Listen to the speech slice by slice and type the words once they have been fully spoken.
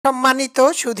সম্মানিত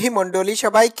সুধী মণ্ডলী,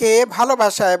 সবাইকে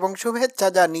ভালোবাসা এবং শুভেচ্ছা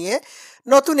জানিয়ে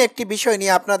নতুন একটি বিষয়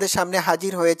নিয়ে আপনাদের সামনে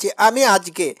হাজির হয়েছি। আমি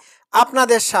আজকে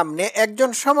আপনাদের সামনে একজন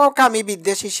সমকামী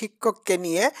বিদ্বেষী শিক্ষককে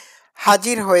নিয়ে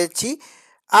হাজির হয়েছি।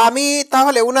 আমি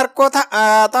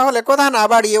তাহলে কথা না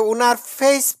বাড়িয়ে উনার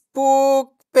ফেসবুক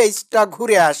পেজটা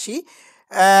ঘুরে আসি।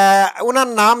 উনার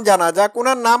নাম জানা যাক।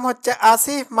 উনার নাম হচ্ছে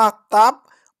আসিফ মাহতাব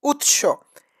উৎস।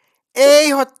 এই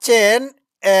হচ্ছেন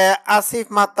আসিফ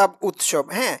মাহতাব উৎসব।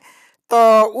 হ্যাঁ, তো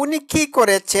উনি কি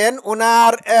করেছেন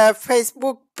উনার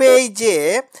ফেসবুক পেজে,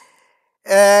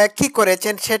 কি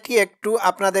করেছেন সেটি একটু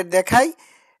আপনাদের দেখাই।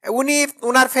 উনি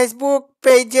উনার ফেসবুক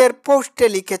পেজের পোস্টে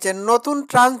লিখেছেন, নতুন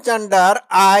ট্রান্সজেন্ডার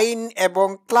আইন এবং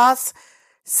ক্লাস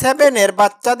 7-এর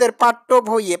বাচ্চাদের পাঠ্য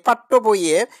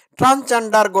বইয়ে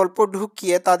ট্রান্সজেন্ডার গল্প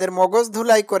ঢুকিয়ে তাদের মগজ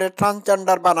ধুলাই করে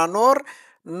ট্রান্সজেন্ডার বানানোর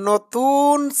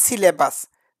নতুন সিলেবাস।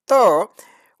 তো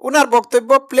উনার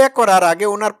বক্তব্য প্লে করার আগে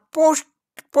উনার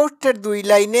পোস্টের 2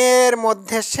 লাইনের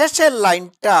মধ্যে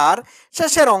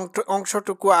শেষের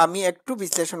অংশটুকু আমি একটু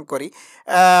বিশ্লেষণ করি।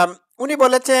 উনি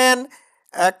বলেছেন,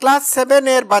 ক্লাস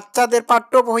 7-এর বাচ্চাদের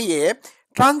পাঠ্য বইয়ে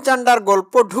ট্রান্সজেন্ডার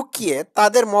গল্প ঢুকিয়ে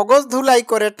তাদের মগজ ধুলাই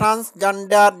করে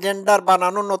ট্রান্সজেন্ডার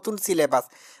বানানো নতুন সিলেবাস।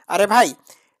 আরে ভাই,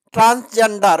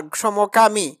 ট্রান্সজেন্ডার,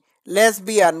 সমকামী,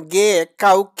 লেসবিয়ান, গে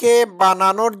কাউকে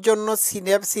বানানোর জন্য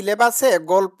সিলেবাসে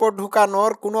গল্প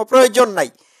ঢুকানোর কোনো প্রয়োজন নাই।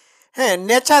 হ্যাঁ,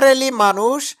 ন্যাচারালি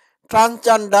মানুষ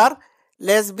ট্রান্সজেন্ডার,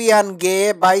 লেসবিয়ান, গে,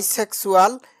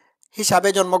 বাইসেক্সুয়াল হিসাবে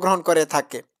জন্মগ্রহণ করে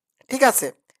থাকে, ঠিক আছে,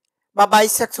 বা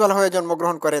বাইসেক্সুয়াল হয়ে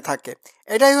জন্মগ্রহণ করে থাকে।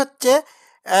 এটাই হচ্ছে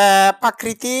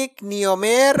প্রাকৃতিক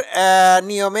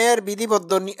নিয়মের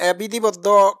বিধিবদ্ধ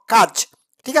কাজ,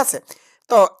 ঠিক আছে।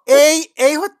 তো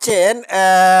এই হচ্ছেন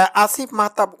আসিফ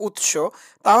মাহতাব উৎস।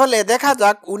 তাহলে দেখা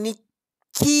যাক উনি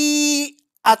কি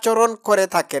আচরণ করে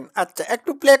থাকেন। আচ্ছা,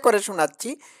 একটু প্লে করে শোনাচ্ছি।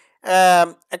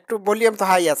 একটু ভলিউম তো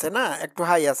হাই আছে না, একটু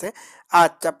হাই আছে।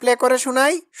 আচ্ছা, প্লে করে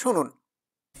শোনাই, শুনুন।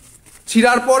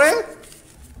 ছিঁড়ার পরে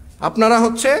আপনারা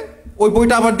ওই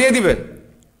বইটা আবার দিয়ে দিবেন,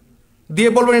 দিয়ে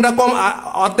বলবেন এটা কম,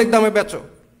 অর্ধেক দামে বেচো,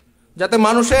 যাতে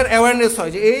মানুষের অ্যাওয়ারনেস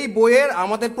হয় যে এই বইয়ের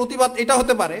আমাদের প্রতিবাদ এটা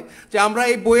হতে পারে যে আমরা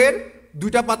এই বইয়ের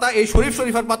 2টা পাতা, এই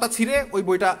শরীফার পাতা ছিঁড়ে ওই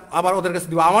বইটা আবার ওদের কাছে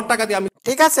দিব, আমার টাকা দিয়ে আমি।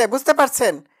 ঠিক আছে, বুঝতে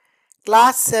পারছেন?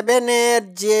 ক্লাস 7-এর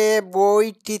যে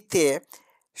বইটিতে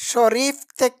শরীফ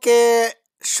থেকে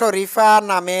শরীফা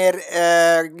নামের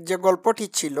যে গল্পটি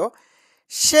ছিল,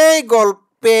 সেই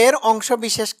গল্পের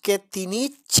অংশবিশেষকে তিনি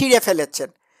ছিঁড়ে ফেলেছেন।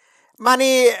 মানে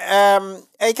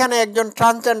এইখানে একজন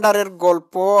ট্রান্সজেন্ডারের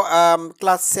গল্প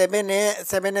ক্লাস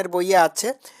 7-এর বইয়ে আছে।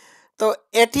 তো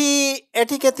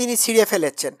এটিকে তিনি ছিঁড়ে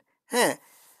ফেলেছেন। হ্যাঁ,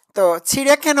 তো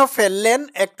ছিঁড়ে কেন ফেললেন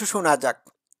একটু শোনা যাক।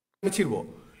 ছিড়ব,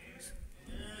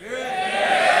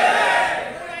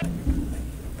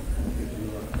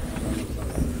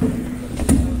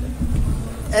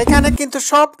 এখানে কিন্তু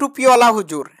সব টুপিওয়ালা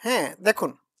হুজুর। হ্যাঁ,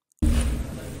 দেখুন।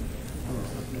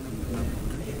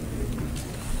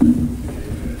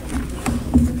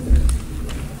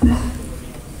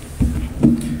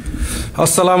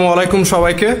 আসসালামু আলাইকুম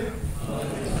সবাইকে।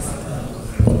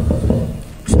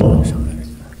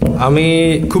 আমি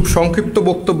খুব সংক্ষিপ্ত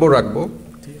বক্তব্য রাখব।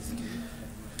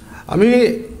 আমি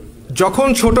যখন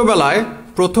ছোটবেলায়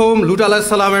প্রথম লূত আলাইহিস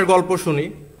সালামের গল্প শুনি,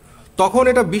 তখন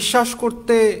এটা বিশ্বাস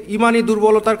করতে ইমানি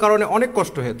দুর্বলতার কারণে অনেক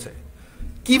কষ্ট হয়েছে।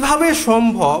 কিভাবে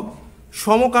সম্ভব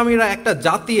সমকামীরা, একটা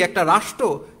জাতি, একটা রাষ্ট্র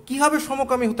কিভাবে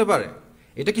সমকামী হতে পারে?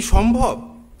 এটা কি সম্ভব?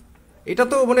 এটা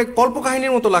তো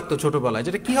কল্পকাহিনীর মতো লাগতো ছোটবেলায়,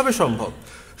 যেটা কিভাবে সম্ভব।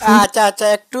 আচ্ছা,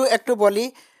 একটু বলি।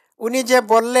 উনি যে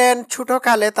বললেন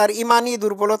ছোটকালে তার ইমানি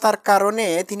দুর্বলতার কারণে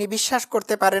তিনি বিশ্বাস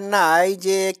করতে পারেন নাই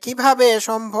যে কিভাবে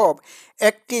সম্ভব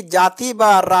একটি জাতি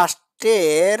বা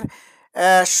রাষ্ট্রের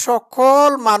সকল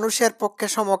মানুষের পক্ষে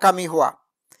সমকামী হওয়া।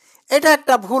 এটা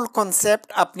একটা ভুল কনসেপ্ট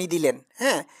আপনি দিলেন।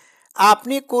 হ্যাঁ,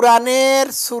 আপনি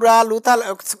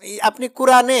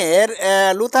কোরআনের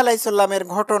লূত আলাইহিস সালামের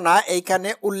ঘটনা এইখানে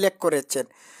উল্লেখ করেছেন।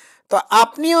 তো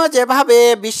আপনিও যেভাবে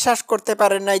বিশ্বাস করতে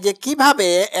পারেন নাই যে কিভাবে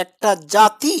একটা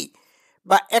জাতি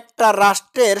বা একটা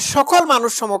রাষ্ট্রের সকল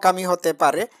মানুষ সমকামী হতে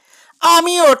পারে,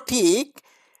 আমিও ঠিক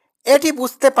এটি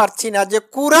বুঝতে পারছি না যে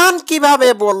কোরআন কিভাবে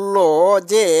বলল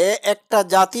যে একটা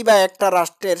জাতি বা একটা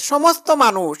রাষ্ট্রের সমস্ত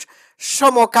মানুষ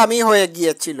সমকামী হয়ে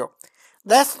গিয়েছিল।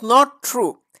 That's not true.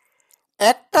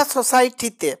 একটা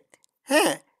সোসাইটিতে,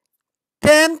 হ্যাঁ,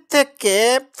 10 থেকে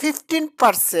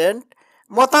 15%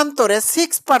 মতান্তরে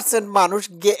 6% মানুষ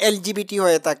এলজিবিটি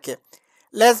হয়ে থাকে,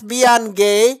 লেসবিয়ান,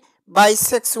 গে,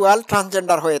 বাইসেক্সুয়াল,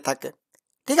 ট্রান্সজেন্ডার হয়ে থাকে,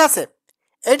 ঠিক আছে।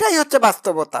 এটাই হচ্ছে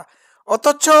বাস্তবতা।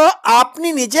 অথচ আপনি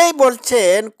নিজেই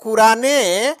বলছেন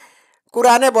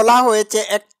কোরআনে বলা হয়েছে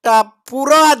একটা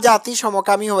পুরো জাতি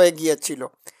সমকামী হয়ে গিয়েছিল।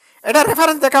 এটা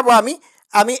রেফারেন্স দেখাবো আমি।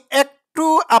 আমি একটু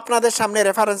আপনাদের সামনে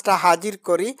রেফারেন্সটা হাজির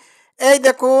করি। এই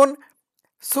দেখুন,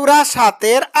 সূরা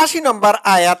 ৭-এর ৮০ নম্বর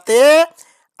আয়াতে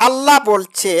আল্লাহ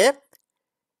বলছে,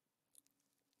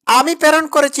 আমি প্রেরণ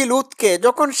করেছি লুতকে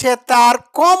যখন সে তার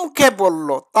কমকে বলল,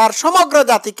 তার সমগ্র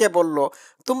জাতিকে বলল,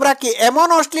 তোমরা কি এমন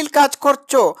অশ্লীল কাজ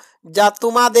করছো যা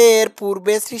তোমাদের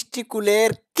পূর্বে সৃষ্টিকুলের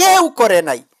কেউ করে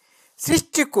নাই।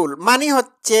 সৃষ্টিকুল মানে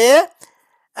হচ্ছে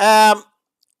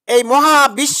এই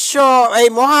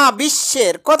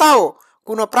মহাবিশ্বের কোথাও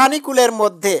কোনো প্রাণীকুলের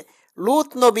মধ্যে লুত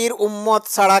নবীর উম্মত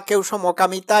ছাড়া কেউ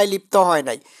সমকামিতায় লিপ্ত হয়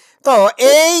নাই। তো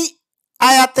এই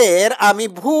আয়াতের আমি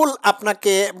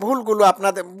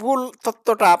ভুল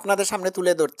তথ্যটা আপনাদের সামনে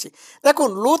তুলে ধরছি। দেখুন,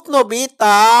 লুত নবী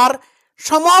তার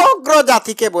সমগ্র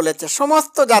জাতিকে বলেছে,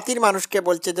 সমস্ত জাতির মানুষকে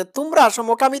বলছে যে তোমরা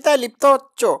সমকামিতায় লিপ্ত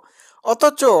হচ্ছ,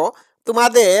 অথচ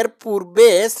তোমাদের পূর্বে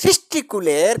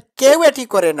সৃষ্টিকুলের কেউ এটি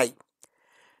করে নাই।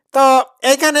 তো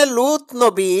এইখানে লুত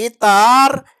নবী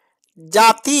তার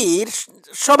জাতির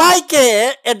সবাইকে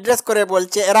অ্যাড্রেস করে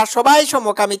বলছে এরা সবাই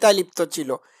সমকামিতায় লিপ্ত ছিল।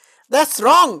 দ্যাটস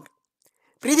রং।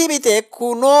 পৃথিবীতে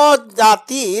কোনো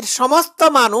জাতির সমস্ত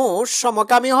মানুষ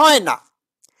সমকামী হয় না।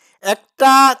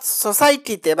 একটা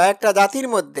সোসাইটিতে বা একটা জাতির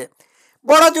মধ্যে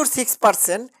বড় জোর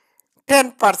 6%,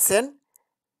 10%,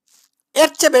 এর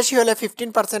চেয়ে বেশি হলে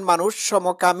 15% মানুষ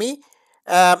সমকামী,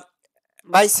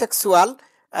 বাইসেক্সুয়াল,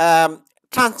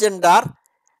 ট্রান্সজেন্ডার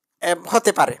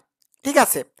হতে পারে, ঠিক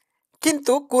আছে।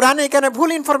 কিন্তু কোরআন এখানে ভুল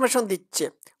ইনফরমেশন দিচ্ছে।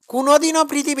 কোনোদিনও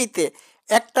পৃথিবীতে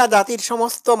একটা জাতির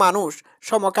সমস্ত মানুষ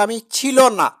সমকামী ছিল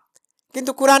না।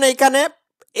 কিন্তু কোরআন এখানে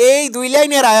এই 2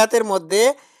 লাইনের আয়াতের মধ্যে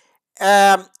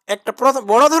একটা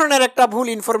বড় ধরনের একটা ভুল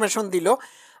ইনফরমেশন দিল।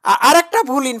 আর একটা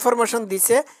ভুল ইনফরমেশন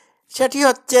দিছে, সেটি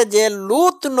হচ্ছে যে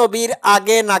লুত নবীর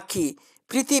আগে নাকি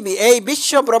এই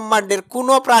বিশ্ব ব্রহ্মাণ্ডের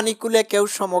কোনো প্রাণীকুলে কেউ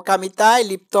সমকামিতায়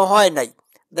লিপ্ত হয় নাই।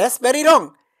 That's very wrong.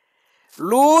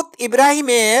 লুত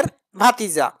ইব্রাহিমের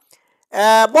ভাতিজা,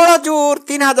 বড় জোর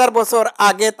 3000 বছর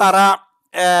আগে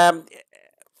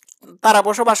তারা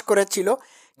বসবাস করেছিল।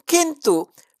 কিন্তু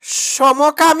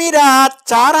সমকামীরা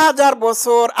 4000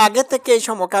 বছর আগে থেকে এই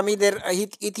সমকামীদের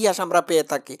ইতিহাস আমরা পেয়ে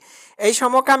থাকি। এই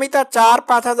সমকামিতা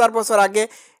 4-5 হাজার বছর আগে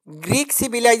গ্রিক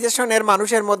সিভিলাইজেশনের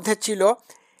মানুষের মধ্যে ছিল।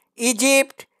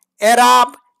 ইজিপ্ট, আরব,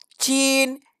 চীন,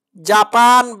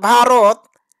 জাপান, ভারত,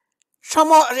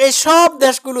 এই সব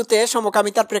দেশগুলোতে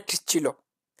সমকামিতার প্র্যাকটিস ছিল।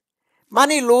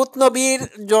 মানে লুত নবীর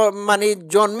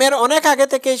জন্মের অনেক আগে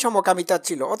থেকেই সমকামিতা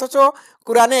ছিল। অথচ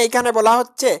কোরআনে এইখানে বলা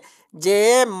হচ্ছে যে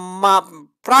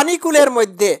প্রাণীকুলের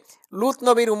মধ্যে লুত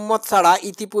নবীর উম্মত ছাড়া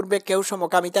ইতিপূর্বে কেউ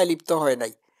সমকামিতায় লিপ্ত হয়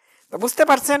নাই। তো বুঝতে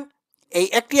পারছেন, এই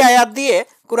একটি আয়াত দিয়ে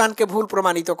কোরআনকে ভুল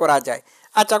প্রমাণিত করা যায়।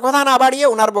 আচ্ছা, কথা না বাড়িয়ে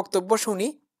ওনার বক্তব্য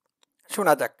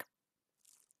শোনা যাক।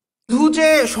 শুধু যে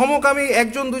সমকামী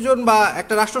একজন দুজন বা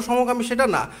একটা রাষ্ট্র সমকামী সেটা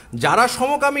না, যারা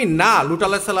সমকামী না লুত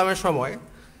আলাইহিস সালামের সময়,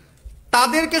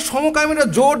 তাদেরকে সমকামীরা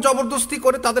জোর জবরদস্তি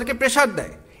করে তাদেরকে প্রেসার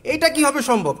দেয়। এটা কিভাবে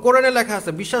সম্ভব? কোরআনে লেখা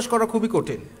আছে, বিশ্বাস করা খুবই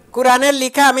কঠিন। কোরআনের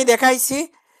লেখা আমি দেখাইছি।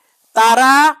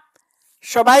 তারা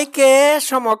সবাইকে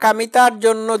সমকামিতার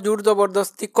জন্য জোর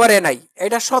জবরদস্তি করে নাই,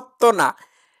 এটা সত্য না।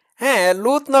 হ্যাঁ,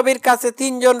 লুত নবীর কাছে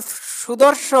 3জন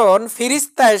সুদর্শন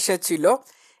ফিরিস্তা এসেছিল।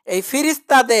 এই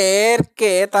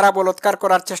ফিরিস্তাদেরকে তারা বলৎকার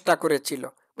করার চেষ্টা করেছিল।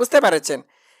 বুঝতে পেরেছেন?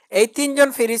 এই 3জন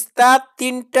ফিরিস্তা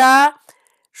 3টা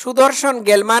সুদর্শন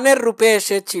গেলমানের রূপে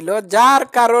এসেছিল, যার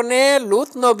কারণে লুত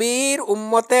নবীর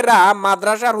উম্মতেরা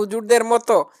মাদ্রাসার হুজুরদের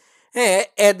মতো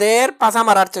এদের পাছা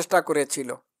মারার চেষ্টা করেছিল।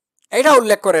 এটা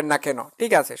উল্লেখ করেন না কেন?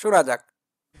 ঠিক আছে, শোনা যাক।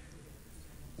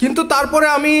 কিন্তু তারপরে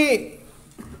আমি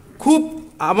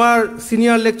আমার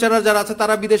সিনিয়র লেকচারার যারা আছে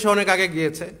তারা বিদেশে অনেক আগে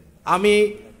গিয়েছে, আমি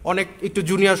অনেক একটু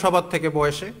জুনিয়র সবার থেকে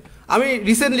বয়সে, আমি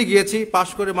রিসেন্টলি গিয়েছি,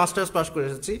 মাস্টার্স পাস করে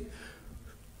এসেছি।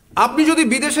 আপনি যদি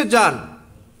বিদেশে যান,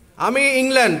 আমি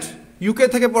ইংল্যান্ড ইউকে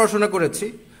থেকে পড়াশোনা করেছি,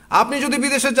 আপনি যদি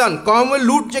বিদেশে যান কমওয়েলথ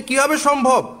লুট যে কিভাবে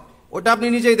সম্ভব ওটা আপনি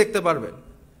নিজেই দেখতে পারবেন।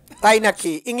 তাই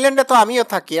নাকি? ইংল্যান্ডে তো আমিও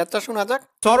থাকি। আচ্ছা, শোনা যাক।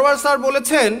 সরওয়ার স্যার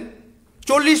বলেছেন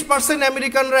 40%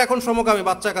 আমেরিকানরা এখন সমকামী,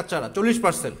 বাচ্চা কাচ্চারা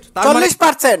 40%।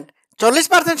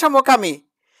 40% সমকামী?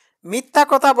 মিথ্যা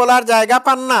কথা বলার জায়গা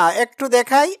পান না। একটু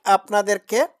দেখাই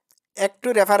আপনাদেরকে, একটু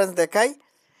রেফারেন্স দেখাই।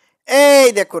 এই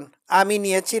দেখুন, আমি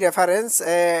নিয়েছি রেফারেন্স।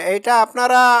 এইটা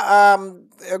আপনারা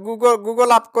গুগল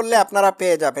আপ করলে আপনারা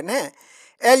পেয়ে যাবেন। হ্যাঁ,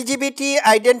 LGBT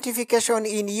identification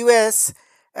in US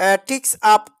ticks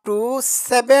up to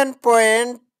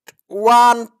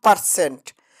 7.1%.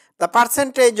 The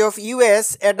percentage of US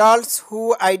adults who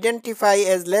identify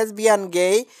as lesbian,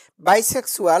 gay,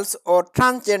 bisexuals or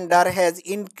transgender has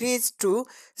increased to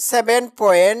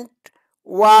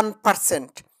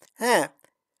 7.1%.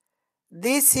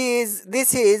 This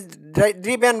is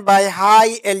driven by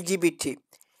high LGBT.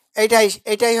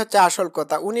 এটাই হচ্ছে আসল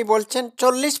কথা। উনি বলছেন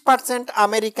 40%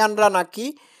 আমেরিকানরা নাকি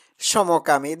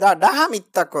সমকামী। ডাহা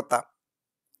মিথ্যা কথা।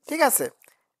 ঠিক আছে,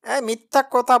 এই মিথ্যা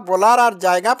কথা বলার আর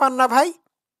জায়গা পান না ভাই।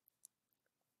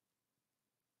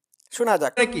 শোনা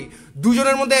যাক। কি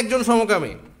দুজনের মধ্যে একজন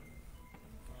সমকামী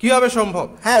কিভাবে সম্ভব?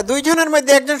 হ্যাঁ, দুইজনের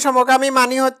মধ্যে একজন সমকামী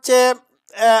মানে হচ্ছে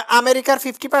আমেরিকার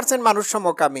 50% মানুষ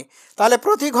সমকামী। তাহলে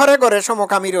প্রতি ঘরে ঘরে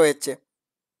সমকামী রয়েছে।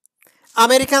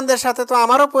 আমেরিকানদের সাথে তো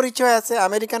আমারও পরিচয় আছে,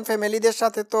 আমেরিকান ফ্যামিলিদের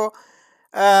সাথে তো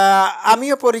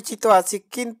আমিও পরিচিত আছি।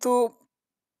 কিন্তু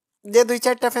যে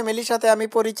 2-4টা ফ্যামিলির সাথে আমি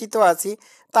পরিচিত আছি,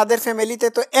 তাদের ফ্যামিলিতে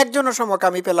তো একজনও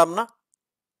সমকামী পেলাম না।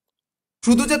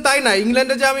 শুধু যে তাই না,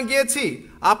 ইংল্যান্ডে যে আমি গিয়েছি,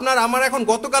 আমার এখন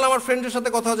গতকাল আমার ফ্রেন্ডের সাথে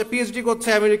কথা হচ্ছে, পিএইচডি করছে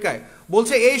আমেরিকায়,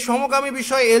 বলছে এই সমকামী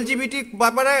বিষয় এলজিবিটি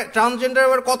ব্যাপারে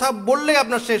ট্রান্সজেন্ডারের কথা বললেই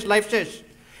আপনার শেষ, লাইফ শেষ।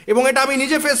 এবং এটা আমি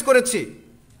নিজে ফেস করেছি।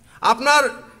 আপনার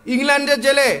ইংল্যান্ডের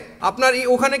জেলে আপনার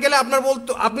ওখানে গেলে আপনার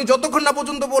আপনি যতক্ষণ না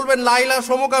পর্যন্ত বলবেন লাইলা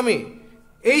সমকামী,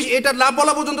 এটা না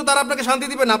বলা পর্যন্ত তারা আপনাকে শান্তি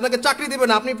দিবে না, আপনাকে চাকরি দিবে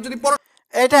না। আপনি যদি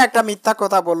এটা একটা মিথ্যা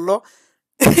কথা বললো।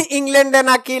 ইংল্যান্ডে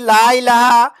নাকি লা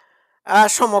ইলাহা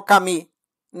সমকামী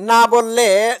না বললে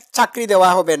চাকরি দেওয়া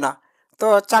হবে না। তো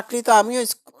চাকরি তো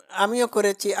আমিও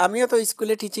করেছি, আমিও তো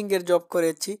স্কুলে টিচিংয়ের জব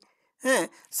করেছি। হ্যাঁ,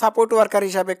 সাপোর্ট ওয়ার্কার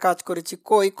হিসাবে কাজ করেছি।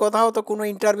 কোথাও তো কোনো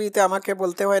ইন্টারভিউতে আমাকে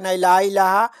বলতে হয় নাই লা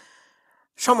ইলাহা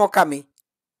সমকামী,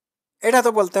 এটা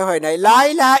তো বলতে হয় নাই। লা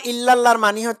ইলাহা ইল্লাল্লাহর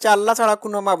মানি হচ্ছে আল্লাহ ছাড়া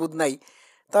কোনো মাবুদ নাই।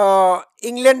 তো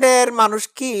ইংল্যান্ডের মানুষ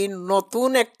কি নতুন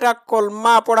একটা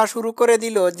কলমা পড়া শুরু করে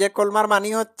দিল, যে কলমার মানি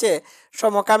হচ্ছে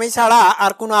সমকামী ছাড়া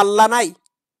আর কোনো আল্লাহ নাই?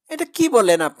 এটা কি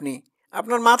বলেন আপনি?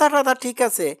 আপনার মাথা টাথা ঠিক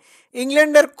আছে?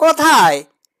 ইংল্যান্ডের কোথায়,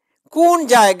 কোন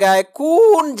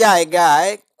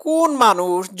জায়গায় কোন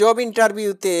মানুষ জব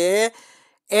ইন্টারভিউতে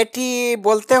এটি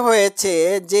বলতে হয়েছে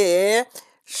যে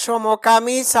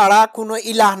সমকামী ছাড়া কোনো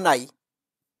ইলাহ নাই?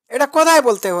 এটা কোথায়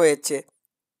বলতে হয়েছে?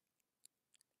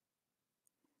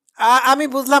 আমি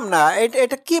বুঝলাম না,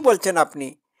 এটা কি বলছেন আপনি?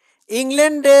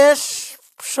 ইংল্যান্ডে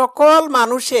সকল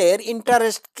মানুষের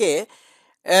ইন্টারেস্টকে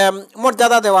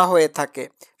মর্যাদা দেওয়া হয়ে থাকে।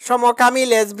 সমকামী,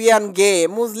 লেসবিয়ান, গে,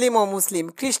 মুসলিম ও মুসলিম,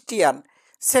 খ্রিস্টিয়ান,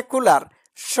 সেকুলার,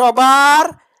 সবার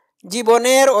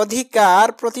জীবনের অধিকার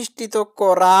প্রতিষ্ঠিত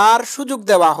করার সুযোগ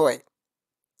দেওয়া হয়।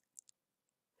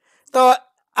 তো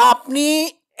আপনি,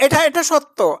 এটা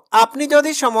সত্য, আপনি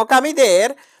যদি সমকামীদের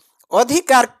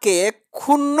অধিকারকে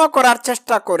ক্ষুণ্ণ করার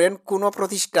চেষ্টা করেন কোনো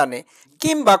প্রতিষ্ঠানে,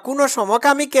 কিংবা কোনো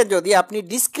সমকামীকে যদি আপনি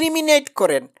ডিসক্রিমিনেট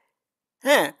করেন,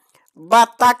 হ্যাঁ, বা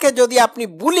তাকে যদি আপনি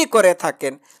বুলি করে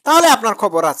থাকেন, তাহলে আপনার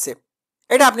খবর আছে।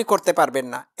 এটা আপনি করতে পারবেন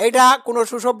না, এটা কোনো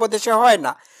সুসভ্য দেশে হয়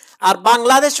না। আর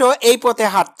বাংলাদেশও এই পথে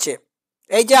হাঁটছে।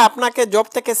 এই যে আপনাকে জব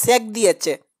থেকে সেক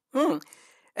দিয়েছে,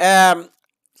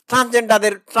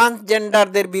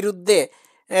 ট্রান্সজেন্ডারদের বিরুদ্ধে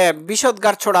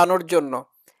বিষোদ্গার ছড়ানোর জন্য,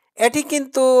 এটি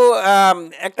কিন্তু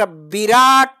একটা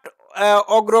বিরাট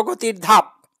অগ্রগতির ধাপ।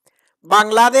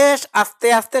 বাংলাদেশ আস্তে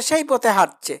আস্তে সেই পথে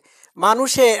হাঁটছে।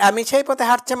 আমি সেই পথে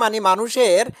হাঁটছে মানে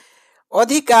মানুষের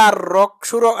অধিকার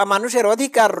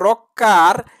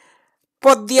রক্ষার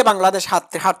পথ দিয়ে বাংলাদেশ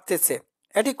হাঁটতেছে।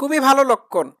 এটি খুবই ভালো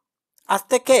লক্ষণ। আজ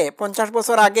থেকে 50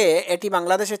 বছর আগে এটি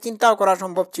বাংলাদেশে চিন্তাও করা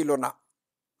সম্ভব ছিল না।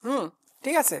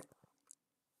 ঠিক আছে।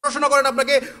 পড়াশোনা করেন,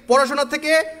 পড়াশোনা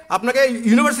থেকে আপনাকে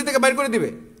ইউনিভার্সিটি থেকে বাইর করে দিবে।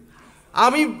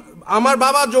 আমার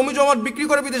বাবা জমি জমা বিক্রি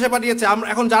করে বিদেশে পাঠিয়েছে।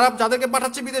 এখন যাদেরকে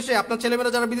পাঠাচ্ছে বিদেশে, আপনার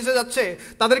ছেলেমেয়েরা যারা বিদেশে যাচ্ছে,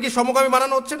 তাদের কি সমকামী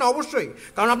বানানো হচ্ছে না? অবশ্যই।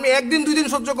 কারণ আপনি 1 দিন 2 দিন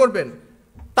সহ্য করবেন,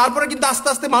 তারপরে কিন্তু আস্তে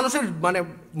আস্তে মানুষের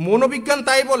মনোবিজ্ঞান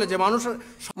তাই বলে যে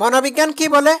মনোবিজ্ঞান কি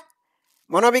বলে?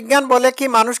 মনোবিজ্ঞান বলে কি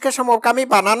মানুষকে সমকামী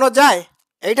বানানো যায়?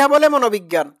 এইটা বলে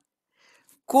মনোবিজ্ঞান।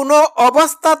 কোনো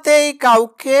অবস্থাতেই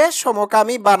কাউকে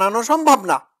সমকামী বানানো সম্ভব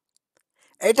না।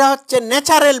 এটা হচ্ছে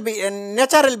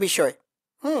ন্যাচারাল বিষয়।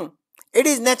 It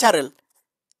is natural.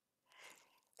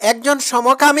 একজন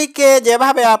সমকামীকে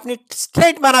যেভাবে আপনি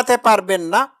স্ট্রেইট বানাতে পারবেন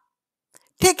না,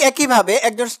 ঠিক একইভাবে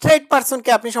একজন স্ট্রেইট পারসনকে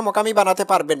আপনি সমকামী বানাতে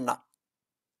পারবেন না।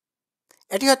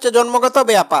 এটি হচ্ছে জন্মগত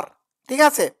ব্যাপার। ঠিক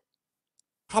আছে?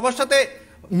 সবার সাথে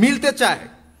মিলতে চায়।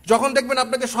 যখন দেখবেন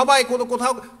আপনাকে সবাই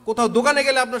কোথাও দোকানে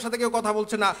গেলে আপনার সাথে কেউ কথা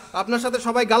বলছে না, আপনার সাথে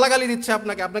সবাই গালাগালি দিচ্ছে,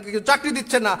 আপনাকে কেউ চাকরি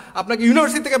দিচ্ছে না, আপনাকে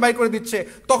ইউনিভার্সিটি থেকে বাইর করে দিচ্ছে,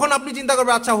 তখন আপনি চিন্তা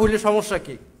করবেন আচ্ছা হইলে সমস্যা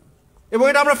কি। এবং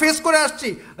এটা আমরা ফেস করে আসছি।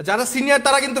 যারা সিনিয়র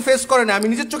তারা কিন্তু ফেস করে না, আমি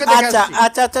নিজের চোখে দেখে আসছি।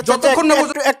 আচ্ছা, যতক্ষণ না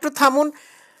একটু থামুন।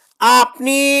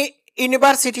 আপনি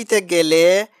ইউনিভার্সিটিতে গেলে,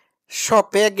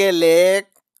 শপে গেলে,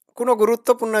 কোনো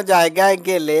গুরুত্বপূর্ণ জায়গায়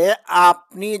গেলে,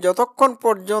 আপনি যতক্ষণ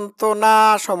পর্যন্ত না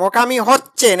সমকামী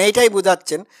হচ্ছেন, এইটাই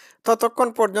বুঝাচ্ছেন, ততক্ষণ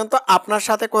পর্যন্ত আপনার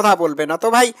সাথে কথা বলবে না। তো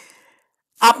ভাই,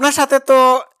 আপনার সাথে তো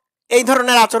এই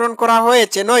ধরনের আচরণ করা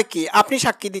হয়েছে নয় কি? আপনি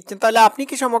সাক্ষী দিচ্ছেন, তাহলে আপনি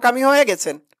কি সমকামী হয়ে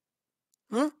গেছেন?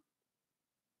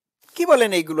 কি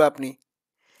বলেন এইগুলো আপনি?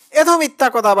 এত মিথ্যা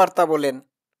কথাবার্তা বলেন।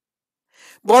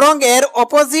 বরং এর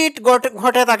অপোজিট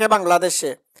ঘটে থাকে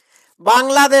বাংলাদেশে।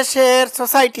 বাংলাদেশের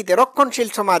সোসাইটিতে, রক্ষণশীল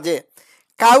সমাজে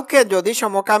কাউকে যদি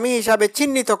সমকামী হিসাবে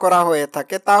চিহ্নিত করা হয়ে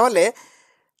থাকে তাহলে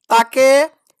তাকে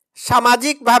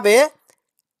সামাজিকভাবে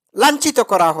লাঞ্ছিত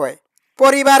করা হয়।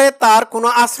 পরিবারে তার কোনো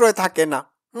আশ্রয় থাকে না।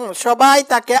 সবাই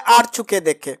তাকে আর চোখে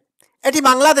দেখে। এটি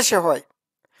বাংলাদেশে হয়।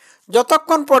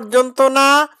 যতক্ষণ পর্যন্ত না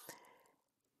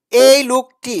এই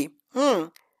লোকটি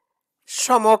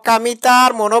সমকামিতার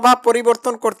মনোভাব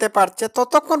পরিবর্তন করতে পারছে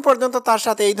ততক্ষণ পর্যন্ত তার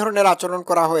সাথে এই ধরনের আচরণ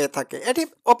করা হয়ে থাকে। এটি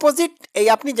অপোজিট, এই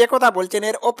আপনি যে কথা বলছেন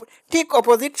এর ঠিক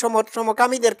অপোজিট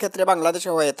সমকামীদের ক্ষেত্রে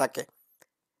বাংলাদেশে হয়ে থাকে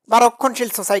বা রক্ষণশীল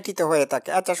সোসাইটিতে হয়ে থাকে।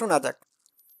 আচ্ছা, শোনা যাক।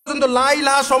 পর্যন্ত লা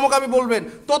ইলাহা সমকামী বলবেন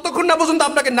ততক্ষণ না পর্যন্ত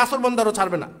আপনাকে নাসরবন্দারও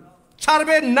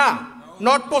ছাড়বেন না,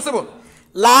 নট পসিবল।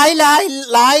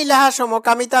 লা ইলাহা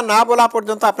সমকামিতা না বলা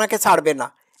পর্যন্ত আপনাকে ছাড়বে না,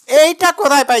 এইটা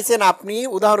কোথায় পাইছেন আপনি?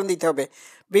 উদাহরণ দিতে হবে।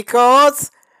 Because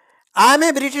I M A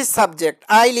British subject,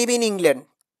 I live in England,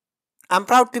 I am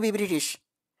proud to B British.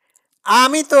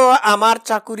 আমি তো আমার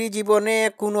চাকুরি জীবনে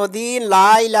কোনোদিন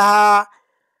লা ইলাহা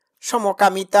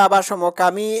সমকামিতা বা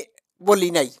সমকামী বলি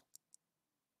নাই।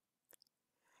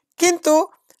 কিন্তু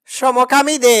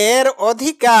সমকামীদের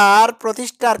অধিকার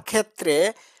প্রতিষ্ঠার ক্ষেত্রে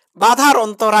বাধার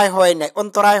অন্তরায়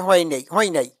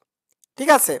হয় নাই। ঠিক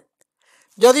আছে,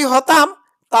 যদি হতাম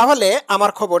তাহলে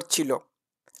আমার খবর ছিল।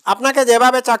 আপনাকে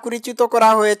যেভাবে চাকুরিচ্যুত করা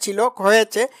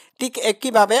হয়েছে ঠিক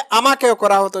একইভাবে আমাকেও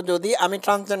করা হতো যদি আমি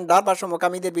ট্রান্সজেন্ডার বা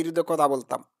সমকামীদের বিরুদ্ধে কথা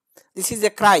বলতাম। This is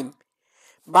a crime.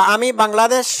 বা আমি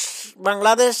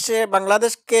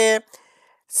বাংলাদেশকে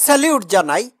স্যালিউট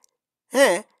জানাই,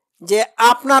 হ্যাঁ, যে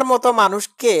আপনার মতো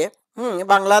মানুষকে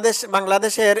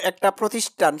বাংলাদেশের একটা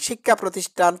প্রতিষ্ঠান, শিক্ষা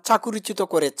প্রতিষ্ঠান চাকুরিচ্যুত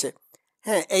করেছে।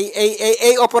 হ্যাঁ,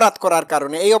 এই অপরাধ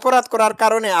করার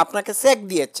কারণে আপনাকে চেক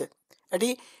দিয়েছে।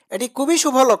 এটি খুবই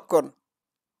শুভ লক্ষণ।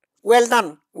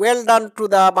 Well done to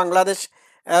the Bangladesh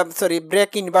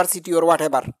break university or what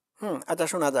ever. আচ্ছা,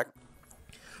 শোনা যাক।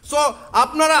 সো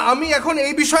আমি এখন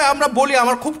এই বিষয়ে আমরা বলি,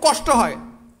 আমার খুব কষ্ট হয়।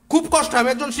 আমি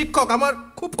একজন শিক্ষক, আমার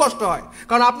খুব কষ্ট হয়,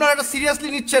 কারণ আপনারা এটা সিরিয়াসলি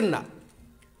নিচ্ছেন না।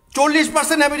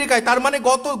 40% আমেরিকায়, তার মানে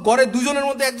গড়ে 2 জনের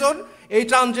মধ্যে একজন এই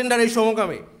ট্রান্সজেন্ডার, এই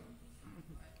সমকামী।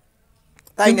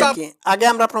 তাই নাকি? আগে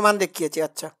আমরা প্রমাণ দেখিয়েছি।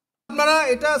 আচ্ছা, আপনারা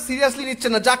এটা সিরিয়াসলি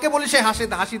নিচ্ছেন না। যাকে বলি সে হাসি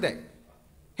দেয়,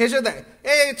 হেসে দেয়।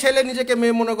 এই ছেলে নিজেকে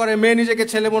মেয়ে মনে করে, মেয়ে নিজেকে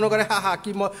ছেলে মনে করে,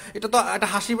 কি এটা তো একটা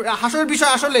হাসির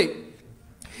বিষয় আসলেই।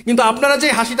 কিন্তু আপনারা যে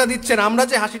হাসিটা দিচ্ছেন, আমরা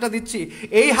যে হাসিটা দিচ্ছি,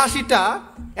 এই হাসিটা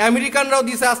আমেরিকানরাও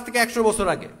দিছে আজ থেকে 100 বছর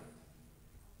আগে।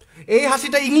 এই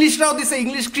হাসিটা ইংলিশরাও দিছে,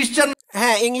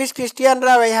 ইংলিশ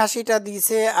খ্রিস্টিয়ানরাও এই হাসিটা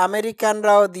দিয়েছে,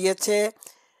 আমেরিকানরাও দিয়েছে,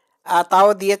 তাও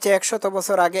দিয়েছে 100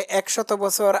 বছর আগে। 100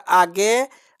 বছর আগে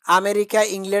আমেরিকা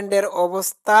ইংল্যান্ডের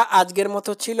অবস্থা আজকের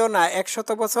মতো ছিল না।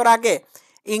 100 বছর আগে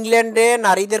ইংল্যান্ডে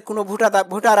নারীদের কোনো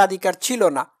ভোটাধিকার ছিল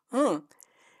না।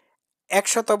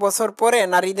 100 বছর পরে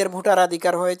নারীদের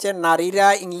ভোটাধিকার হয়েছে। নারীরা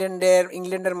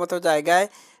ইংল্যান্ডের মতো জায়গায়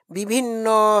বিভিন্ন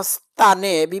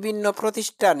স্থানে, বিভিন্ন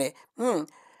প্রতিষ্ঠানে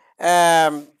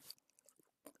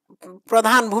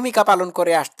প্রধান ভূমিকা পালন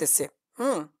করে আসতেছে।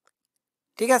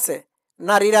 ঠিক আছে,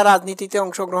 নারীরা রাজনীতিতে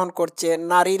অংশগ্রহণ করছে,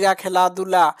 নারীরা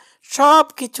খেলাধুলা সব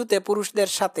কিছুতে পুরুষদের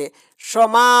সাথে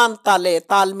সমান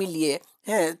তাল মিলিয়ে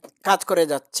কাজ করে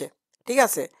যাচ্ছে। ঠিক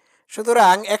আছে,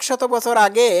 সুতরাং 100 বছর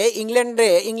আগে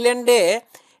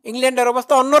ইংল্যান্ডের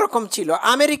অবস্থা অন্যরকম ছিল,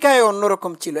 আমেরিকায়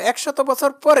অন্যরকম ছিল। 100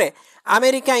 বছর পরে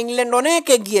আমেরিকা ইংল্যান্ড অনেক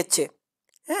এগিয়েছে।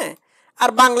 আর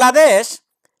বাংলাদেশ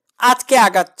আজকে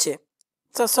আগাচ্ছে।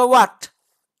 So what?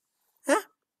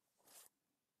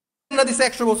 দিছে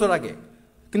 100 বছর আগে,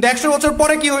 কিন্তু 100 বছর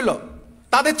পরে কি হইলো?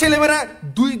 তাদের ছেলেমেয়েরা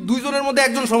 2 জনের মধ্যে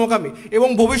একজন সমকামী, এবং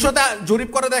ভবিষ্যতে জরিপ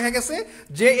করে দেখা গেছে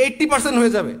যে 80%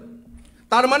 হয়ে যাবে।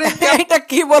 তার মানে এটা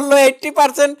কি বললো?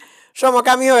 80%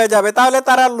 সমকামী হয়ে যাবে? তাহলে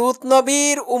তারা লূত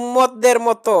নবীর উম্মতদের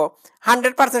মতো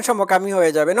 100% সমকামী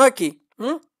হয়ে যাবে নয় কি?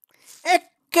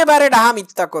 একেবারে ডাহা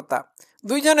মিথ্যা কথা।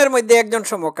 2 জনের মধ্যে একজন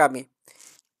সমকামী।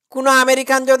 কোন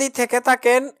আমেরিকান যদি থেকে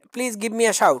থাকেন, please give me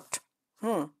a shout.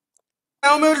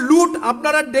 লুট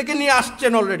আপনারা ডেকে নিয়ে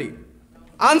আসছেন, অলরেডি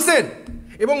আনছেন,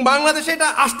 এবং বাংলাদেশে এটা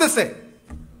আসতেছে।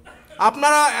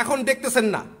 আপনারা এখন দেখতেছেন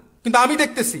না, কিন্তু আমি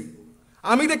দেখতেছি।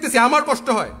 আমার কষ্ট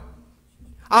হয়।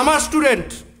 আমার স্টুডেন্ট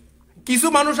কিছু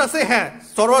মানুষ আছে,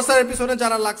 সরোয়ার স্যারের পিছনে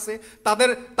যারা লাগছে,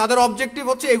 তাদের অবজেক্টিভ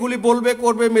হচ্ছে এগুলি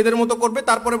করবে, মেয়েদের মতো করবে,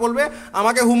 তারপরে বলবে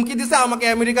আমাকে হুমকি দিছে, আমাকে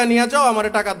আমেরিকা নিয়ে যাও, আমারে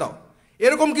টাকা দাও।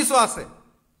 এরকম কিছু আছে।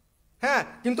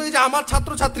 কিন্তু এই যে আমার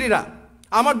ছাত্রছাত্রীরা,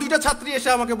 আমার 2টা ছাত্রী এসে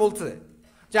আমাকে বলছে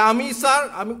যে আমি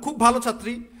খুব ভালো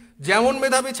ছাত্রী, যেমন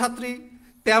মেধাবী ছাত্রী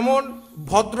তেমন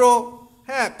ভদ্র,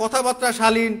 কথাবার্তা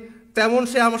শালীন, তেমন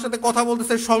সে আমার সাথে কথা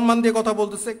বলতেছে, সম্মান দিয়ে কথা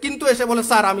বলতেছে, কিন্তু এসে বলে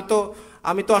স্যার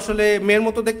আমি তো আসলে মেয়ের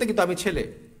মতো দেখতে, কিন্তু আমি ছেলে।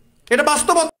 এটা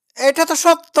বাস্তবতা। এটা তো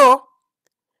সত্য,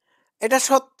 এটা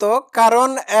সত্য। কারণ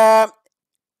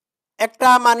একটা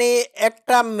মানে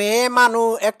একটা মেয়ে মানুষ,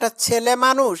 একটা ছেলে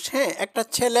মানুষ, হ্যাঁ, একটা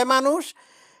ছেলে মানুষ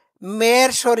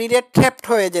মেয়ের শরীরে ট্র্যাপড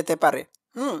হয়ে যেতে পারে।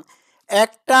 হুম,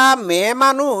 একটা মেয়ে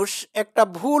মানুষ একটা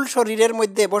ভুল শরীরের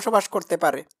মধ্যে বসবাস করতে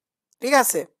পারে। ঠিক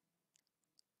আছে?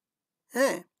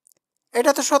 হ্যাঁ,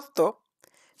 এটা তো সত্য।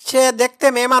 সে দেখতে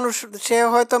মেয়ে মানুষ, সে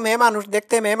হয়তো মেয়ে মানুষ,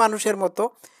 দেখতে মেয়ে মানুষের মতো,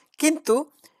 কিন্তু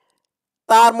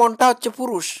তার মনটা হচ্ছে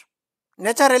পুরুষ।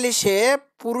 ন্যাচারালি সে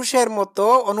পুরুষের মতো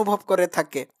অনুভব করে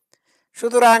থাকে।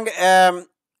 সুতরাং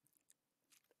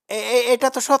এটা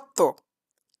তো সত্য।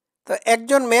 তো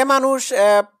একজন মেয়ে মানুষ,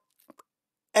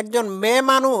 একজন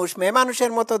মেয়ে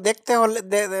মানুষের মতো দেখতে হলে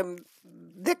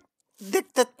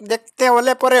দেখতে দেখতে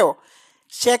হলে পরেও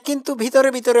সে কিন্তু ভিতরে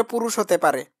ভিতরে পুরুষ হতে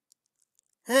পারে।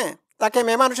 হ্যাঁ, তাকে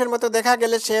মেয়ে মানুষের মতো দেখা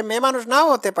গেলে সে মেয়ে মানুষ নাও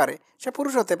হতে পারে, সে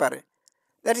পুরুষ হতে পারে।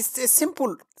 That is simple,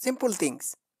 simple things.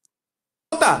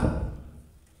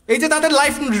 এই যে তাদের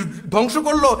লাইফ ধ্বংস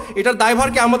করলো, এটার দায়ভার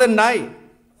কি আমাদের নাই?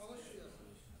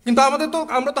 কিন্তু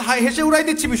আমরা তো হেসে উড়াই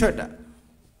দিচ্ছি বিষয়টা।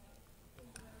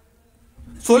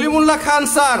 সলিমুল্লাহ খান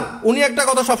স্যার উনি একটা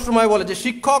কথা সবসময় বলে যে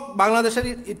শিক্ষক বাংলাদেশের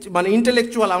মানে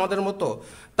ইন্টেলেকচুয়াল আমাদের মতো,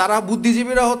 তারা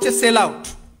বুদ্ধিজীবীরা হচ্ছে সেল আউট,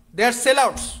 দে আর সেল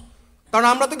আউটস। কারণ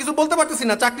আমরা তো কিছু বলতে পারতেছি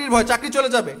না, চাকরির ভয়, চাকরি চলে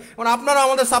যাবে। কারণ আপনারা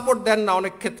আমাদের সাপোর্ট দেন না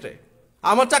অনেক ক্ষেত্রে।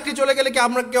 আমার চাকরি চলে গেলে কি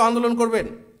আমরা কেউ আন্দোলন করবেন?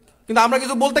 কিন্তু আমরা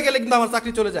কিছু বলতে গেলে কিন্তু আমার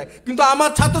চাকরি চলে যায়, কিন্তু আমার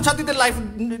ছাত্রছাত্রীদের লাইফ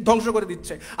ধ্বংস করে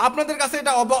দিচ্ছে। আপনাদের কাছে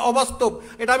এটা অবাস্তব,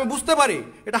 এটা আমি বুঝতে পারি,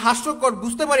 এটা হাস্যকর,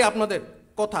 বুঝতে পারি আপনাদের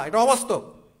কথা, এটা অবাস্তব,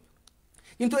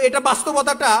 কিন্তু এটা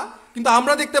বাস্তবতাটা কিন্তু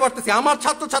আমরা দেখতে পারতেছি। আমার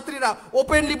ছাত্রছাত্রীরা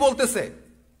ওপেনলি বলতেছে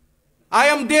I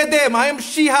am they them, I am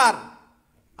শিহার,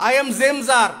 I am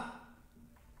জেমজার।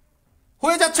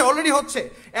 হয়ে যাচ্ছে, অলরেডি হচ্ছে।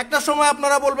 একটা সময়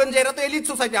আপনারা বলবেন যে এরা তো এলিট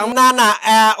সোসাইটি। না না,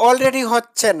 অলরেডি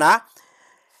হচ্ছে না।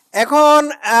 এখন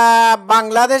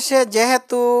বাংলাদেশে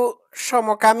যেহেতু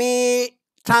সমকামী,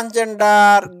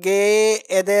 ট্রান্সজেন্ডার, গে,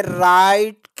 এদের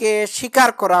রাইটকে স্বীকার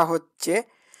করা হচ্ছে,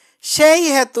 সেই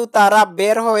হেতু তারা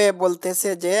বের হয়ে বলতেছে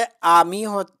যে আমি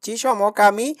হচ্ছি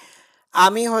সমকামী,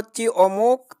 আমি হচ্ছি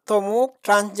অমুক তমুক,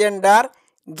 ট্রান্সজেন্ডার,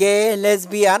 গে,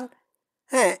 লেসবিয়ান।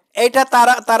 হ্যাঁ, এটা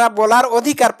তারা তারা বলার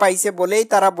অধিকার পাইছে বলেই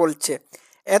তারা বলছে।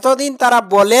 এতদিন তারা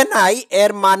বলে নাই,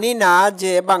 এর মানি না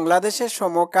যে বাংলাদেশে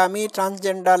সমকামী,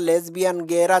 ট্রান্সজেন্ডার, লেসবিয়ান,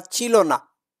 গেরা ছিল না।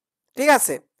 ঠিক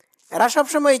আছে, এরা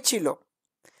সবসময়ই ছিল,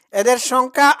 এদের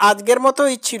সংখ্যা আজকের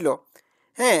মতোই ছিল।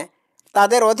 হ্যাঁ,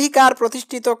 তাদের অধিকার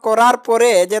প্রতিষ্ঠিত করার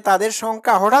পরে যে তাদের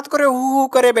সংখ্যা হঠাৎ করে হু হু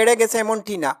করে বেড়ে গেছে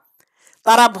এমনটি না।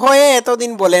 তারা ভয়ে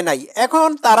এতদিন বলে নাই। এখন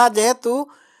তারা যেহেতু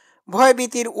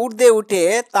ভয়ভীতির ঊর্ধ্বে উঠে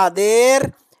তাদের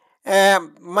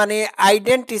মানে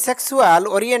আইডেন্টি, সেক্সুয়াল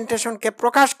ওরিয়েন্টেশনকে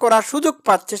প্রকাশ করার সুযোগ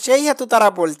পাচ্ছে, সেই হেতু তারা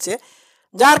বলছে।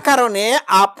 যার কারণে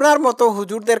আপনার মতো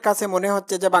হুজুরদের কাছে মনে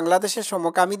হচ্ছে যে বাংলাদেশের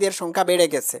সমকামীদের সংখ্যা বেড়ে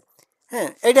গেছে। হ্যাঁ,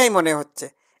 এটাই মনে হচ্ছে,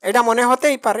 এটা মনে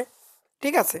হতেই পারে।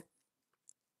 ঠিক আছে,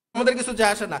 আমাদের কিছু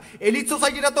যায় আসে না। এলিট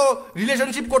সোসাইটিরা তো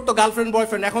রিলেশনশিপ করতো, গার্লফ্রেন্ড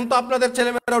বয়ফ্রেন্ড, এখন তো আপনাদের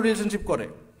ছেলেমেয়েরাও রিলেশনশিপ করে।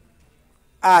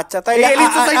 আচ্ছা, তাই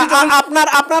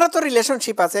আপনারও তো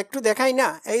রিলেশনশিপ আছে, একটু দেখাই না?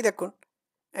 এই দেখুন,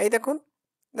 এই দেখুন,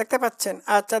 দেখতে পাচ্ছেন?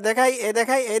 আচ্ছা, দেখাই,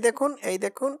 দেখাই, এই দেখুন, এই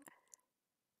দেখুন,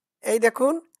 এই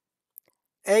দেখুন,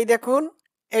 এই দেখুন।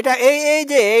 এটা এই এই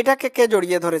যে এইটাকে কে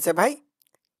জড়িয়ে ধরেছে ভাই?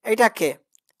 এইটা কে?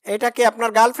 এটা কি আপনার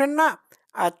গার্লফ্রেন্ড না?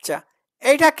 আচ্ছা,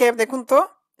 এইটা কে দেখুন তো,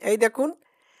 এই দেখুন।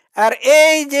 আর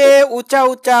এই যে উঁচা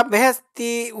উঁচা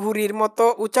বেহেস্তি হুরির মতো,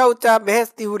 উঁচা উঁচা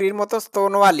বেহেস্তি হুরির মতো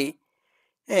স্তনওয়ালি,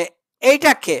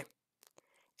 এইটা কে?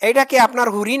 এইটা কি আপনার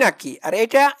হুরি নাকি? আর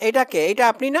এইটা কে? এইটা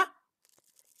আপনি না?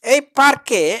 এই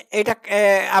পার্কে এইটা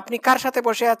আপনি কার সাথে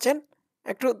বসে আছেন?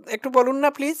 একটু একটু বলুন না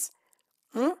প্লিজ।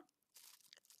 হুম,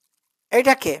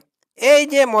 এইটা কে? এই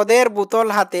যে মদের বোতল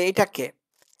হাতে, এইটা কে?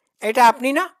 এটা আপনি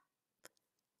না?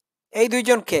 এই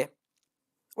দুইজন কে?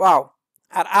 ওয়াও!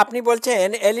 আর আপনি বলছেন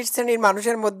এলিট শ্রেণীর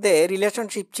মানুষের মধ্যে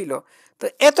রিলেশনশিপ ছিল। তো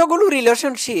এতগুলো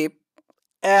রিলেশনশিপ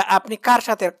আপনি কার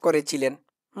সাথে করেছিলেন?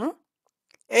 হুম,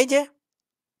 এই যে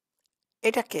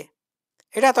এটা কে?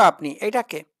 এটা তো আপনি, এটা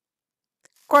কে?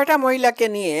 কয়টা মহিলাকে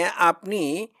নিয়ে আপনি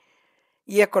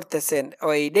ইয়ে করতেছেন,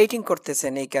 ওই ডেটিং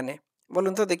করতেছেন এইখানে?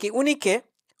 বলুন তো দেখি, উনি কে?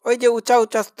 ওই যে উঁচা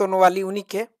উঁচা স্তনওয়ালি, উনি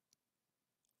কে?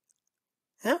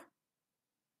 হ্যাঁ,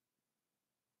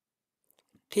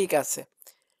 ঠিক আছে,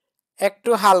 একটু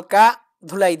হালকা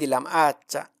ধুলাই দিলাম।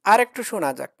 আচ্ছা, আর একটু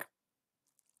শোনা যাক।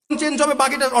 চেঞ্জ হবে,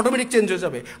 বাকিটা অটোমেটিক চেঞ্জ হয়ে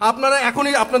যাবে। আপনারা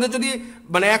এখনই, আপনাদের যদি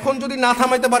মানে এখন যদি না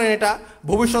থামাইতে পারেন, এটা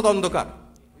ভবিষ্যৎ অন্ধকার।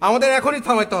 আমাদের এখনই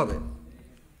থামাইতে হবে।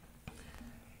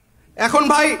 এখন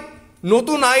ভাই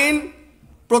নতুন আইন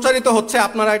প্রচারিত হচ্ছে,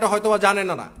 আপনারা এটা হয়তো জানেন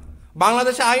না।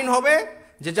 বাংলাদেশে আইন হবে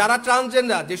যে যারা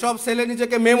ট্রান্সজেন্ডার, যেসব ছেলে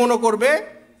নিজেকে মেয়ে মনে করবে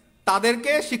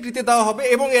তাদেরকে স্বীকৃতি দেওয়া হবে,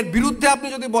 এবং এর বিরুদ্ধে আপনি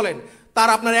যদি বলেন তার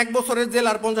আপনার 1 বছরের জেল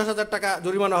আর 50,000 টাকা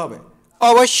জরিমানা হবে।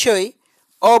 অবশ্যই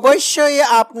অবশ্যই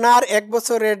আপনার 1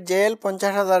 বছরের জেল,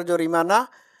 50,000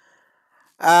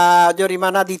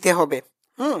 জরিমানা দিতে হবে।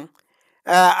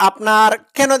 আপনার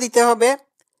কেন দিতে হবে?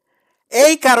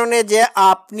 এই কারণে যে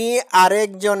আপনি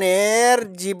আরেকজনের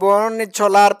জীবন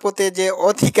চলার পথে যে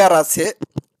অধিকার আছে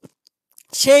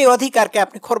সেই অধিকারকে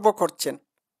আপনি খর্ব করছেন।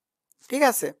 ঠিক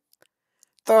আছে?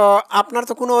 তো আপনার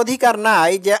তো কোনো অধিকার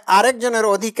নাই যে আরেকজনের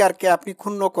অধিকারকে আপনি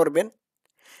ক্ষুণ্ণ করবেন,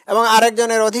 এবং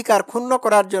আরেকজনের অধিকার ক্ষুণ্ণ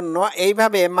করার জন্য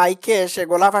এইভাবে মাইকে এসে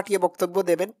গলা ফাটিয়ে বক্তব্য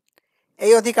দেবেন।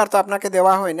 এই অধিকার তো আপনাকে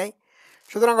দেওয়া হয় নাই।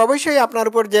 সুতরাং অবশ্যই আপনার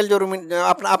উপর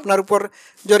আপনার উপর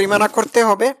জরিমানা করতে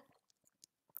হবে।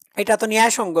 এটা তো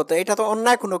ন্যায়সঙ্গত, এটা তো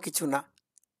অন্যায় কোনো কিছু না।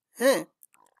 হ্যাঁ,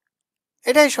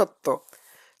 এটাই সত্য।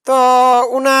 তো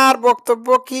উনার বক্তব্য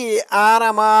কি আর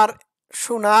আমার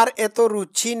শোনার এত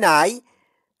রুচি নাই।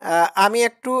 আমি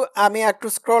একটু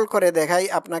স্ক্রল করে দেখাই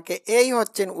আপনাকে। এই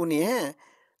হচ্ছেন উনি। হ্যাঁ,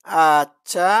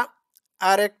 আচ্ছা,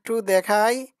 আর একটু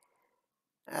দেখাই।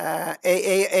 এই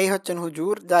এই এই হচ্ছেন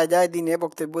হুজুর, যায় যায় দিনে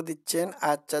বক্তব্য দিচ্ছেন।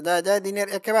 আচ্ছা, যায় যায় দিনের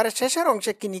একেবারে শেষের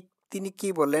অংশে তিনি কি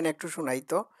বললেন একটু শোনাই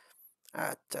তো।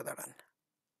 আচ্ছা, দাঁড়ান।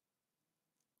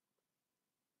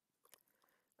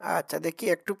 আচ্ছা, দেখি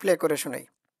একটু প্লে করে শোনাই।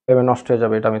 এভাবে নষ্ট হয়ে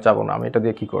যাবে, এটা আমি চাবো না। আমি এটা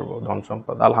দিয়ে কি করব? ধন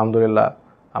সম্পদ আলহামদুলিল্লাহ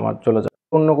আমার চলে যাবে।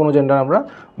 অন্য কোনো জেন্ডার আমরা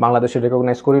বাংলাদেশে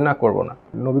রেকগনাইজ করি না, করব না।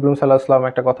 নবী করিম সাল্লাল্লাহু আলাইহি ওয়াসাল্লাম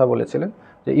একটা কথা বলেছিলেন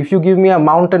যে if you give me a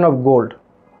mountain of gold,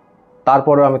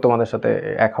 তারপরেও আমি তোমাদের সাথে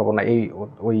এক হব না এই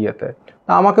ওই ইয়েতে।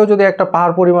 তা আমাকেও যদি একটা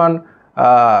পাহাড় পরিমাণ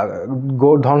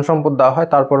ধন সম্পদ দেওয়া হয়,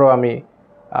 তারপরেও আমি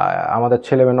আমাদের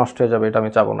ছেলে মেয়ে নষ্ট হয়ে যাবে, এটা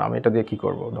আমি চাবো না। আমি এটা দিয়ে কি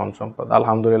করব? ধন সম্পদ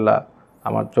আলহামদুলিল্লাহ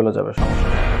আমার চলে যাবে, সমস্যা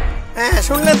নেই। হ্যাঁ,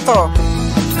 শুনলেন তো?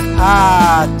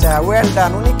 আচ্ছা, ওয়েল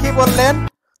ডান। উনি কি বললেন?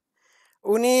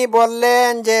 উনি বললেন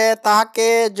যে তাকে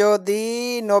যদি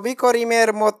নবী করিমের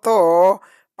মতো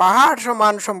পাহাড়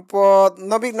সমান সম্পদ,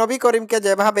 নবী করিমকে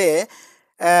যেভাবে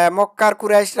মক্কার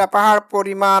কুরাইশরা পাহাড়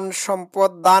পরিমাণ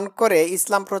সম্পদ দান করে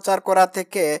ইসলাম প্রচার করা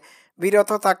থেকে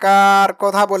বিরত থাকার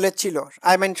কথা বলেছিল,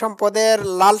 সম্পদের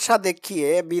লালসা দেখিয়ে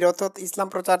ইসলাম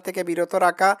প্রচার থেকে বিরত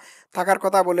থাকার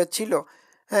কথা বলেছিল।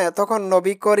 হ্যাঁ, তখন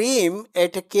নবী করিম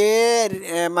এটাকে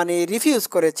মানে রিফিউজ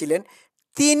করেছিলেন।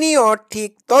 তিনিও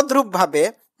ঠিক তদ্রূপভাবে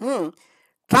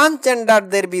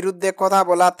ট্রান্সজেন্ডারদের বিরুদ্ধে কথা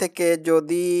বলা থেকে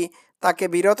যদি তাকে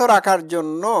বিরত রাখার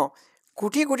জন্য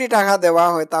কোটি কোটি টাকা দেওয়া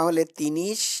হয়, তাহলে তিনি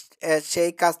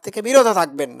সেই কাজ থেকে বিরত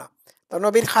থাকবেন না। তো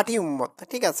নবীর খাঁটি উম্মত।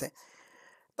 ঠিক আছে?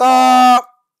 তো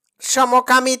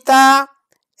সমকামিতা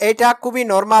এটা খুবই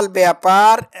নর্মাল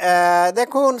ব্যাপার।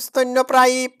 দেখুন,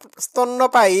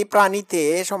 স্তন্যপায়ী প্রাণীতে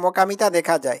সমকামিতা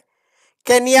দেখা যায়।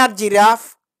 কেনিয়ার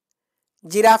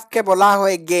জিরাফকে বলা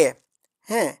হয় গে।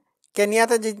 হ্যাঁ,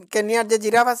 কেনিয়ার যে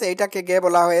জিরাফ আছে এটাকে গে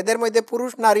বলা হয়। এদের মধ্যে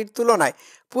পুরুষ নারীর তুলনায়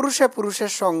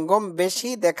পুরুষের সঙ্গম বেশি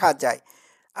দেখা যায়।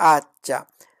 আচ্ছা,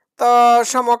 তো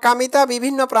সমকামিতা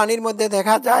বিভিন্ন প্রাণীর মধ্যে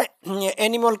দেখা যায়।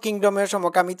 অ্যানিমাল কিংডমে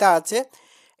সমকামিতা আছে।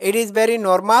 It is very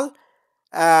normal.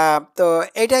 তো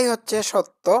এটাই হচ্ছে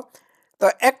সত্য। তো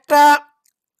একটা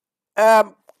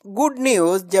গুড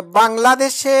নিউজ যে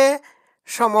বাংলাদেশে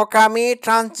সমকামী,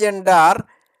 ট্রান্সজেন্ডার,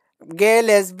 গে,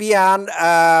 লেসবিয়ান,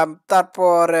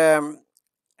 তারপর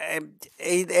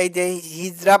এই যে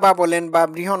হিজড়া বলেন বা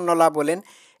বৃহন্নলা বলেন,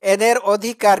 এদের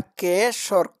অধিকারকে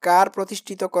সরকার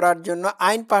প্রতিষ্ঠিত করার জন্য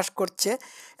আইন পাশ করছে।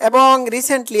 এবং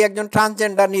রিসেন্টলি একজন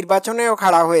ট্রান্সজেন্ডার নির্বাচনেও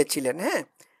খাড়া হয়েছিলেন। হ্যাঁ,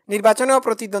 নির্বাচনেও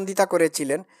প্রতিদ্বন্দ্বিতা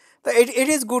করেছিলেন। তো ইট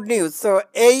ইজ গুড নিউজ। তো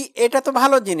এটা তো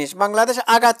ভালো জিনিস। বাংলাদেশ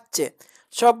আগাচ্ছে।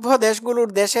 সভ্য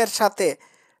দেশের সাথে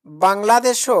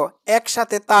বাংলাদেশও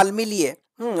একসাথে তাল মিলিয়ে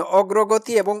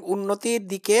অগ্রগতি এবং উন্নতির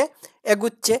দিকে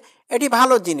এগুচ্ছে। এটি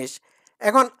ভালো জিনিস।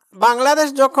 এখন বাংলাদেশ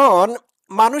যখন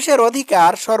মানুষের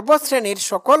অধিকার, সর্বশ্রেণীর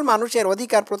সকল মানুষের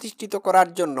অধিকার প্রতিষ্ঠিত করার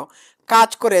জন্য কাজ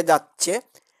করে যাচ্ছে,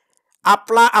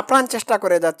 আপ্রাণ চেষ্টা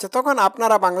করে যাচ্ছে, তখন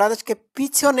আপনারা বাংলাদেশকে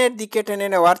পিছনের দিকে টেনে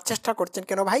নেওয়ার চেষ্টা করছেন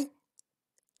কেন ভাই?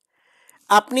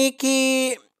 আপনি কি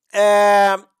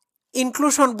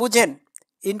ইনক্লুশন বুঝেন?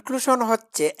 ইনক্লুশন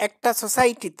হচ্ছে একটা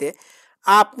সোসাইটিতে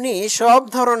আপনি সব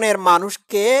ধরনের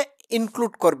মানুষকে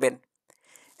ইনক্লুড করবেন।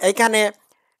 এইখানে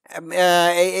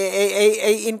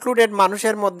এই ইনক্লুডেড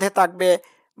মানুষের মধ্যে থাকবে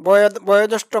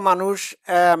বয়োজ্যেষ্ঠ মানুষ,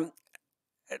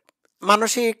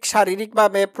 মানসিক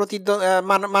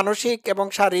এবং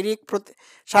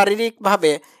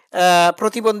শারীরিকভাবে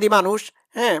প্রতিবন্ধী মানুষ।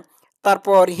 হ্যাঁ,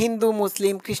 তারপর হিন্দু,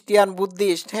 মুসলিম, খ্রিস্টিয়ান,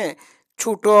 বুদ্ধিস্ট। হ্যাঁ,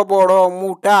 ছোট বড়,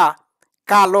 মোটা,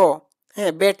 কালো,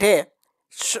 হ্যাঁ, বেঠে,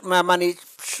 মানে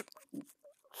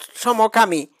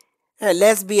সমকামী, হ্যাঁ,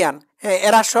 লেসবিয়ান, হ্যাঁ,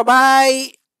 এরা সবাই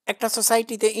একটা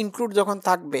সোসাইটিতে ইনক্লুড যখন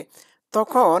থাকবে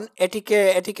তখন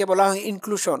এটিকে বলা হয়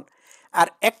ইনক্লুশন। আর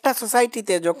একটা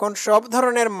সোসাইটিতে যখন সব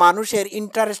ধরনের মানুষের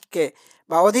ইন্টারেস্টকে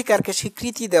বা অধিকারকে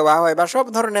স্বীকৃতি দেওয়া হয় বা সব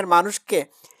ধরনের মানুষকে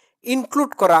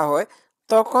ইনক্লুড করা হয়,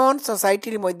 তখন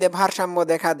সোসাইটির মধ্যে ভারসাম্য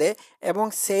দেখা দেয় এবং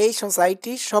সেই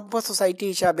সোসাইটি সভ্য সোসাইটি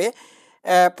হিসাবে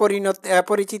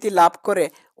পরিচিতি লাভ করে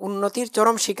উন্নতির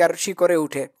চরম শিখরে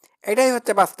উঠে। এটাই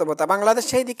হচ্ছে বাস্তবতা। বাংলাদেশ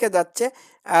সেই দিকে যাচ্ছে।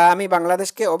 আমি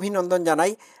বাংলাদেশকে অভিনন্দন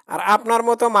জানাই। আর আপনার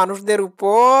মতো মানুষদের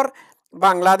উপর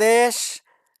বাংলাদেশ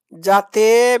যাতে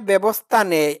ব্যবস্থা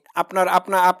নেয়,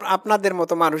 আপনাদের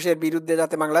মতো মানুষের বিরুদ্ধে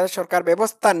যাতে বাংলাদেশ সরকার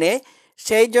ব্যবস্থা নেয়,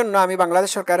 সেই জন্য আমি বাংলাদেশ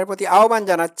সরকারের প্রতি আহ্বান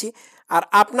জানাচ্ছি। আর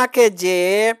আপনাকে যে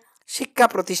শিক্ষা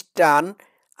প্রতিষ্ঠান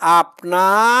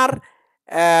আপনার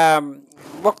আম,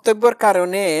 বক্তব্যের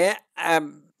কারণে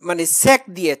মানে সেক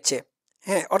দিয়েছে,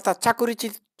 হ্যাঁ, অর্থাৎ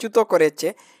চাকুরিচ্যুত করেছে,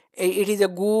 it is a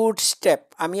good step.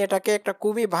 আমি এটাকে একটা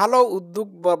খুবই ভালো উদ্যোগ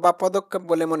বা পদক্ষেপ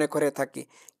বলে মনে করে থাকি।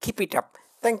 Keep it up.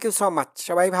 Thank you so much.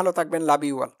 সবাই ভালো থাকবেন। Love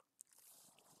you all.